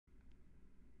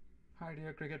Hi,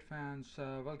 dear cricket fans.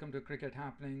 Welcome to Cricket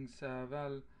Happenings.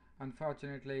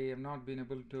 Unfortunately, I've not been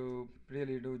able to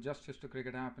really do justice to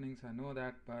cricket happenings. I know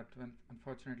that, but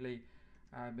unfortunately,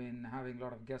 I've been having a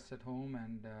lot of guests at home,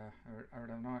 and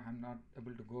I'm not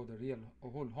able to go the real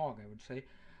whole hog, I would say.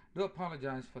 Do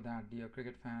apologize for that, dear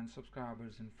cricket fans,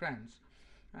 subscribers, and friends.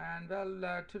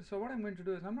 So what I'm going to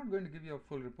do is I'm not going to give you a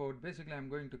full report. Basically, I'm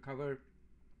going to cover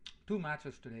two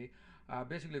matches today.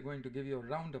 Basically, going to give you a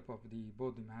roundup of the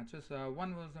both the matches.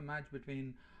 One was a match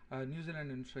between New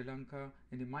Zealand and Sri Lanka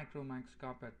in the Micromax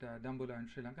Cup at Dambulla in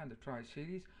Sri Lanka, and the Tri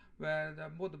Series, where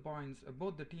both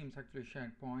the teams actually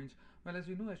shared points. Well, as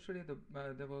you know, yesterday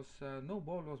there was no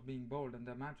ball was being bowled, and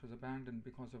the match was abandoned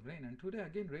because of rain. And today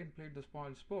again, rain played the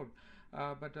spoil sport.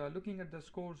 But looking at the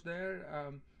scores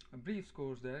there, brief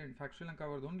scores there. In fact, Sri Lanka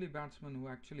were the only batsmen who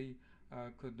actually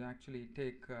could actually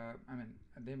take.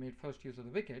 They made first use of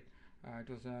the wicket. It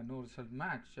was a no result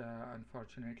match,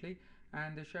 unfortunately,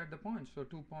 and they shared the points. So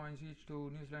 2 points each to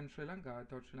New Zealand, Sri Lanka. I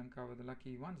thought Sri Lanka were the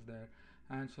lucky ones there,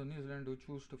 and so New Zealand would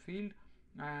choose to field.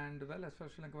 And well, as far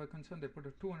as Sri Lanka were concerned, they put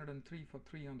a 203 for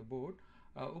three on the board.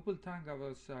 Upul Thanga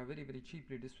was very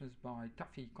cheaply dismissed by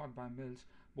Tuffy, caught by Mills.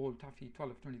 Bowled Tuffy 12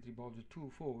 of 23 balls with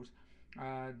two fours.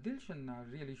 Dilshan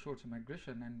really showed some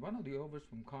aggression, and one of the overs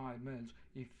from Kyle Mills,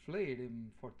 he flayed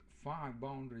him for five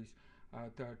boundaries.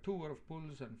 The two were of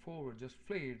pulls and four were just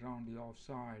flayed round the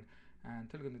offside. And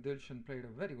Tilgan Dilshan played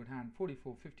a very good hand,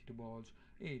 44 52 balls,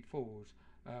 8 fours.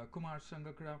 Kumar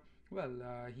Sangakkara,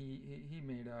 he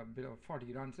made a bit of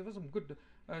 40 runs. There were some good,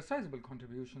 sizable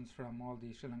contributions from all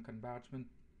the Sri Lankan batsmen.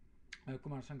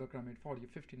 Kumar Sangakkara made 40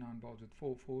 of 59 balls with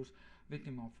 4 fours,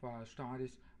 victim of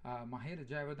Staris. Mahela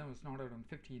Jayawardene was not out on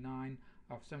 59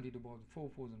 of 72 balls, 4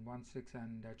 fours and 1 6.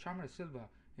 And Chamara Silva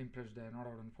impressed there, not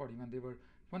out on 41. They were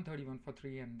 131 for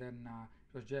 3, and then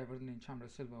it was Jayawardene and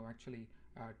Chamara Silva who actually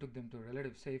took them to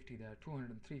relative safety there,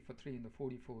 203 for 3 in the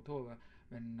 44th over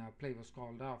when play was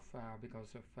called off because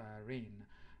of rain.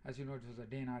 As you know, it was a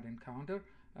day-night encounter.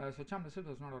 So Chamra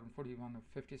Silva was not out on 41 of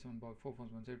 57 ball, 4 fours,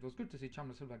 1 6. It was good to see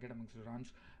Chamra Silva get amongst the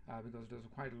runs because it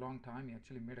was quite a long time. He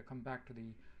actually made a comeback to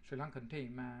the Sri Lankan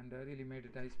team and really made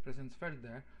his presence felt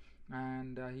there.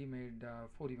 And he made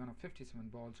 41 of 57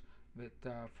 balls with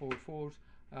 4 fours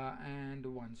and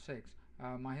 1 6.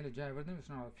 Mahela Jayawardene was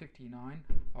now 59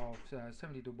 of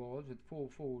 72 balls with 4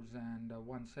 fours and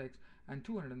 1 6, and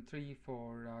 203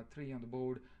 for 3 on the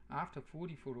board after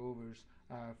 44 overs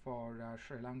for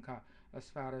Sri Lanka. As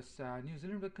far as New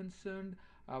Zealand were concerned,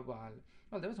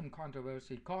 there was some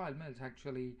controversy. Kyle Mills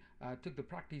actually took the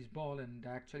practice ball, and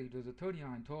actually it was the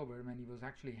 39th over when he was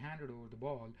actually handed over the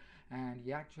ball, and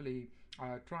he actually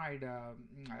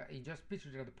he just pitched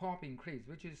it at the popping crease,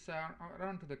 which is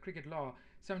around to the cricket law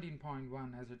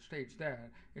 17.1 as it states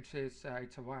there. It says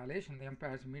it's a violation. The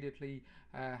umpires immediately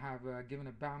have given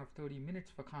a ban of 30 minutes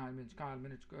for Kyle Mills.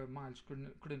 Miles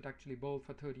couldn't actually bowl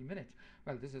for 30 minutes.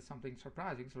 Well, this is something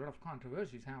surprising. So a lot of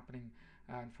controversies happening.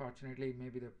 Unfortunately,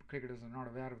 maybe the cricketers are not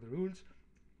aware of the rules.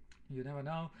 You never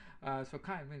know. So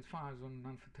Kyle Mills 5 on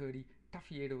none for 30.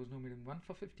 Tuffy 8 overs, no more than 1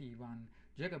 for 51.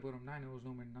 Jacob Burham 9 overs,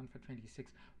 no more than none for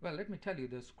 26. Well, let me tell you,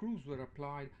 the screws were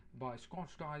applied by Scott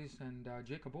Stiles and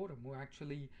Jacob Burham, who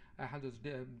actually had those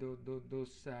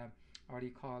what do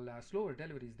you call slower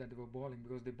deliveries that they were bowling,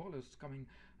 because the bowlers coming,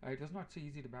 it was not so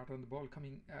easy to bat on the ball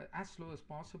coming as slow as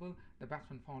possible. The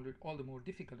batsman found it all the more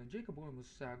difficult, and Jacob Burham was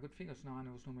good figures, 9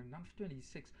 overs, no more than none for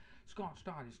 26. Scott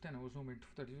Stiles 10 overs, no more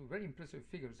than 32. Very impressive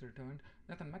figures returned.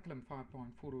 Nathan McCallum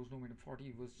 5.4 overs, no more than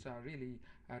 40, was really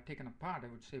taken apart,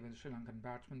 I would say, by the Sri Lankan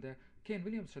batsman there. Kane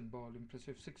Williamson bowled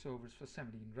impressive 6 overs for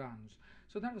 17 runs.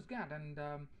 So that was that, and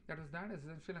that was that. As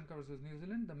Sri Lanka versus New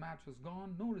Zealand, the match was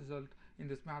gone. No result in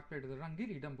this match played at the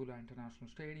Rangiri Dambulla International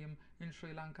Stadium in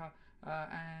Sri Lanka,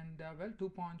 and 2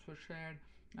 points were shared.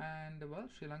 And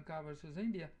Sri Lanka versus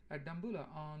India at Dambulla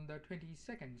on the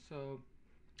 22nd. So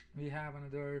we have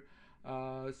another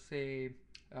say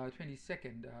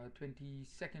 22nd.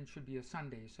 22nd should be a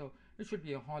Sunday, so it should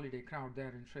be a holiday crowd there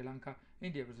in Sri Lanka.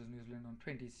 India versus New Zealand on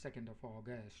 22nd of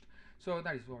August. So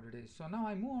that is what it is. So now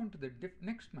I move on to the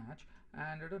next match,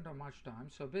 and I don't have much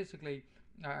time. So basically,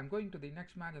 I'm going to the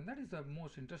next match, and that is the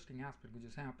most interesting aspect which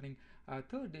is happening.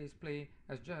 Third day's play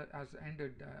has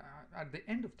ended. At the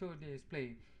end of third day's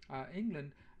play,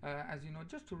 England, as you know,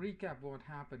 just to recap what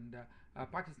happened,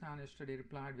 Pakistan yesterday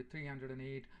replied with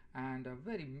 308 and a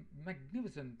very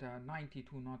magnificent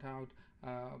 92 not out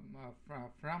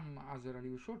from Azhar Ali,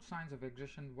 who showed signs of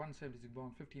aggression, 176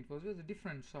 ball, 15 fours. He was a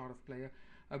different sort of player.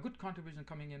 A good contribution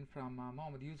coming in from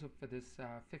Mohammad Yusuf for this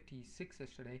 56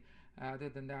 yesterday. Other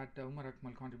than that, Umar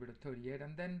Akmal contributed 38,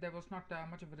 and then there was not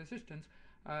much of a resistance.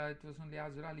 It was only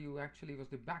Azhar Ali who actually was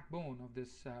the backbone of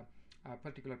this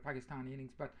particular Pakistani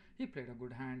innings, but he played a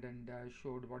good hand and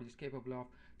showed what he's capable of.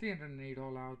 308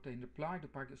 all out in reply to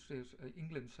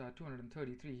England's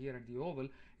 233 here at the Oval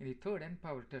in the third end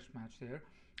power test match there.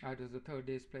 It was the third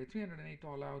day's play. 308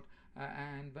 all out,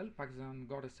 and well, Pakistan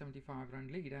got a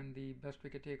 75-run lead, and the best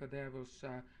wicket taker there was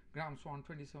Graham Swan,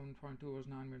 27.2 overs,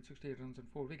 9 minutes, 68 runs, and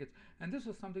 4 wickets. And this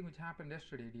was something which happened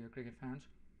yesterday, dear cricket fans.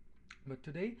 But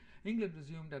today, England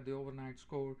resumed at the overnight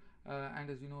score, and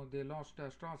as you know, they lost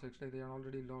Strauss yesterday. They had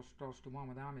already lost Strauss to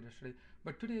Mohammad Amir yesterday.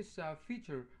 But today's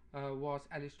feature was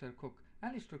Alistair Cook.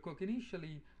 Alistair Cook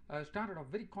initially started off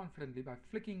very confidently by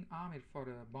flicking Amir for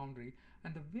a boundary,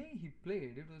 and the way he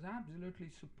played, it was absolutely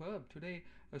superb. Today,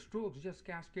 strokes just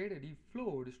cascaded. He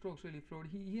flowed. Strokes really flowed.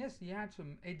 Yes, he had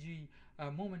some edgy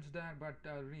moments there, but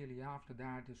really after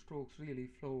that, his strokes really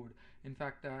flowed. In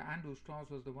fact, Andrew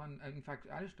Strauss was the one. In fact,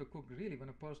 Alistair Cook really won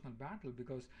a personal battle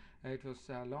because it was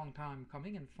a long time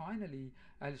coming, and finally,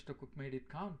 Alistair Cook made it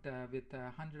count with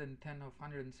 110 of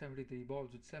 173 balls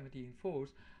with 17 fours.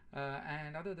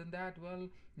 And other than that, well,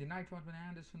 the night watchman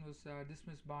Anderson was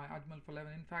dismissed by Ajmal for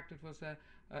 11. In fact, it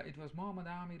was Mohammad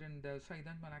Amir and Saeed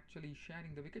Ajmal actually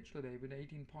sharing the wickets today with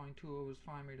 18.2 overs,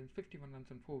 5 maidens, 51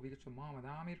 runs and 4 wickets for Mohammad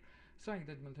Amir. Saeed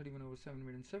Ajmal 31 overs, 7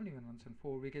 maidens, 71 runs and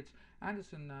 4 wickets.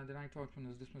 Anderson, the night watchman,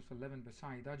 was dismissed for 11 by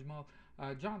Saeed Ajmal.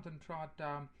 Jonathan Trott,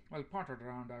 well, pottered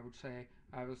around, I would say.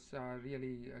 I was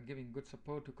really giving good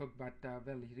support to Cook, but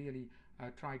well, he really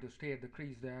tried to stay at the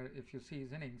crease there. If you see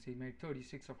his innings, he made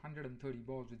 36 of 130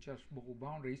 balls with just ball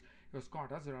boundaries. He was caught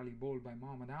Azhar Ali bowled by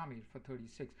Mohammad Amir for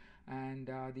 36, and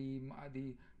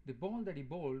the ball that he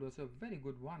bowled was a very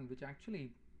good one, which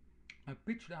actually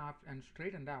pitched up and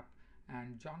straightened up,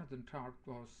 and Jonathan Trout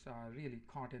was really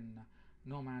caught in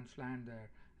no man's land there.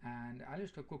 And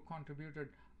Alistair Cook contributed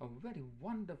a very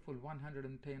wonderful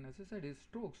 110. As I said, his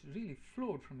strokes really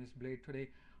flowed from his blade today.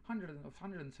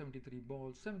 173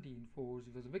 balls, 17 fours.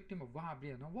 He was a victim of Wahab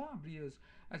Riaz. Now, Wahab Riaz,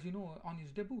 as you know, on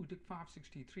his debut, he took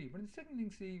 563. But in the second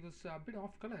innings, he was a bit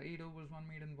off colour. 8 overs, 1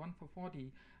 maiden, 1 for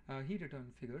 40. He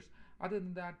returned figures. Other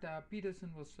than that,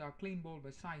 Peterson was clean bowled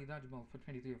by Saeed Ajmal for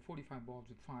 23 or 45 balls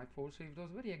with 5 fours. So it was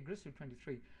a very aggressive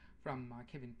 23 from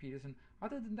Kevin Peterson.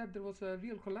 Other than that, there was a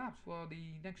real collapse for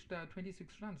the next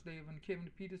 26 runs. When Kevin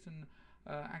Peterson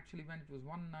actually went, it was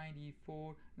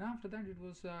 194, and after that it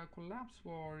was a collapse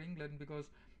for England because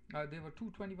they were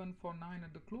 221 for 9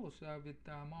 at the close with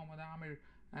Mohammad Amir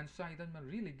and Saeed Ajmal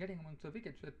really getting amongst the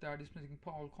wickets with dismissing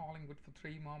Paul Collingwood for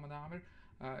 3, Mohammad Amir.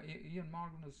 Ian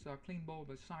Morgan was clean bowled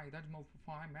by Saeed Ajmal for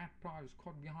 5. Matt Pry was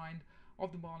caught behind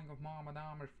of the bowling of Mohammad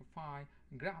Amir for 5.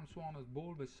 Graham Swan was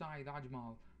bowled by Saeed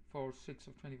Ajmal for 6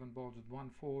 of 21 balls with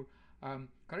 1 4.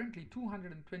 Currently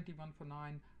 221 for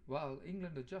 9. Well,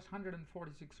 England are just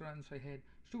 146 runs ahead.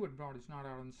 Stuart Broad is not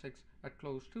out on 6 at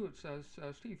close.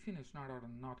 Steve Finn is not out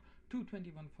on not.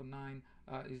 221 for 9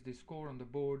 is the score on the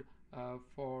board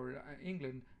for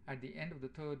England at the end of the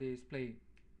third day's play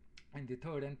in the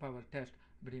third end power test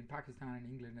between Pakistan and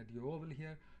England at the Oval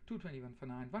here. 221 for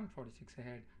 9, 146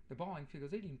 ahead. The bowling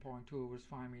figures 18.2 overs,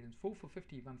 5 maidens, 4 for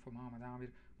 51 for Mohammad Amir.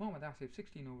 Mohammad Asif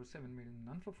 16 overs, 7 maidens,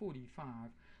 none for 45.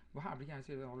 Wahab Riaz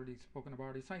has already spoken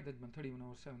about it. Saeed Ajmal 31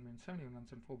 overs, 7 maidens, 71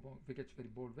 runs and 4 wickets, very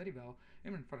bowled very well.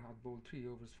 Imran Farhad bowled 3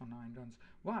 overs for 9 runs.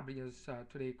 Wahab Riaz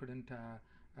today couldn't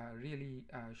really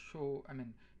show, I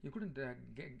mean, you couldn't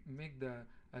make the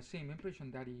same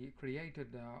impression that he created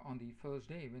on the first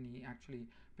day when he actually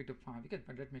picked up 5 wickets.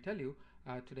 But let me tell you,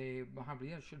 today Wahab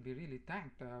Riaz should be really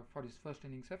thanked for his first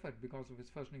innings effort. Because of his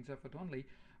first innings effort only,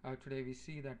 today we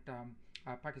see that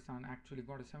Pakistan actually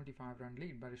got a 75-run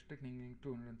lead by restricting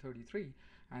 233,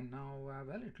 and now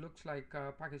well, it looks like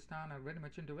Pakistan are very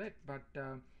much into it, but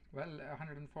well,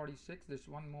 146, there's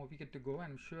one more wicket to go,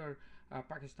 and I'm sure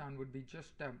Pakistan would be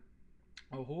just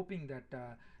hoping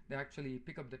that they actually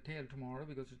pick up the tail tomorrow,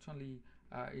 because it's only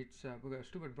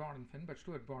Stuart Broad and Finn, but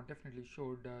Stuart Broad definitely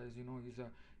showed, as you know,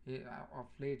 of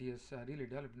late he has really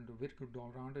developed into a very good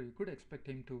all-rounder. You could expect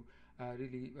him to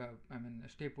really,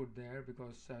 stay put there,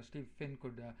 because Steve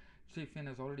Finn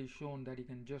has already shown that he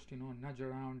can just, nudge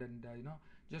around and,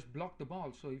 just block the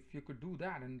ball. So if you could do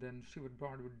that, and then Stuart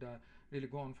Broad would really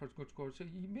go on for a good score. So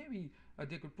maybe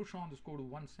they could push on the score to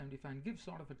 175 and give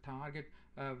sort of a target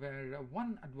where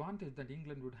one advantage that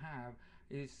England would have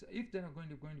is if there are going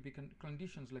to be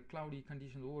conditions like cloudy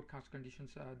conditions, overcast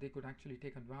conditions, they could actually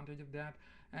take advantage of that.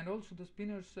 And also the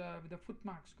spinners with the foot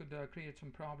marks could create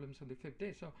some problems on the 5th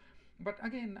day. So, but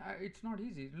again, it's not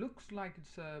easy. It looks like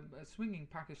it's swinging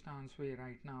Pakistan's way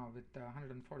right now with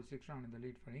 146 runs in the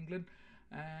lead for England.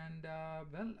 And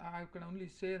well, I can only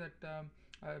say that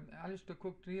Alistair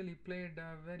Cook really played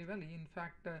very well. In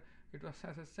fact, it was,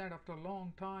 as I said, after a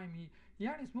long time, he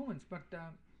had his moments, but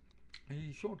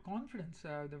he showed confidence.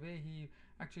 The way he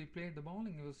actually played the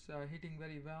bowling, he was hitting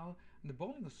very well. And the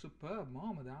bowling was superb.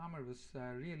 Mohammad Amir was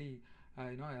really,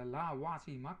 a La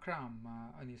Wasi Makram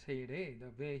in his heyday.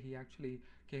 The way he actually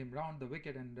came round the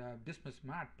wicket and dismissed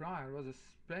Matt Pryor was a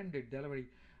splendid delivery.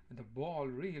 And the ball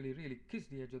really kissed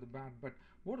the edge of the bat. But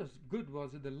what was good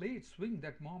was the late swing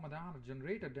that Mohammad Amir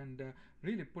generated and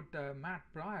really put Matt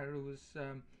Pryor, who was,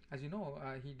 as you know,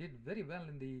 he did very well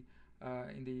in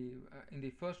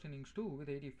the first innings too with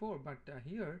 84. But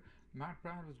here Matt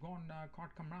Pryor was gone,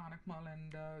 caught Kamran Akmal,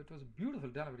 and it was a beautiful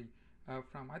delivery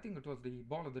from, I think it was the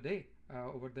ball of the day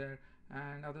over there.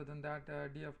 And other than that,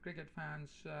 dear cricket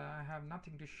fans, I have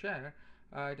nothing to share.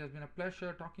 It has been a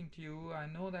pleasure talking to you. I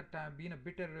know that I've been a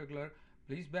bit irregular.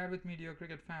 Please bear with me, dear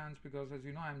cricket fans, because as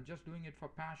you know, I'm just doing it for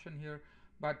passion here.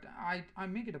 But I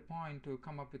make it a point to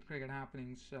come up with cricket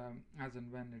happenings as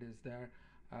and when it is there.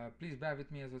 Please bear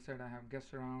with me. As I said, I have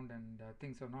guests around and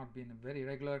things have not been very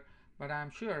regular, but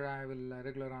I'm sure I will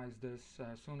regularize this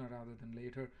sooner rather than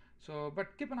later. So,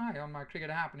 but keep an eye on my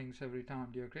cricket happenings every time,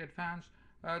 dear cricket fans.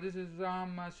 This is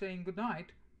Ram saying good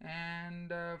night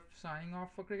and signing off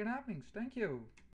for cricket happenings. Thank you.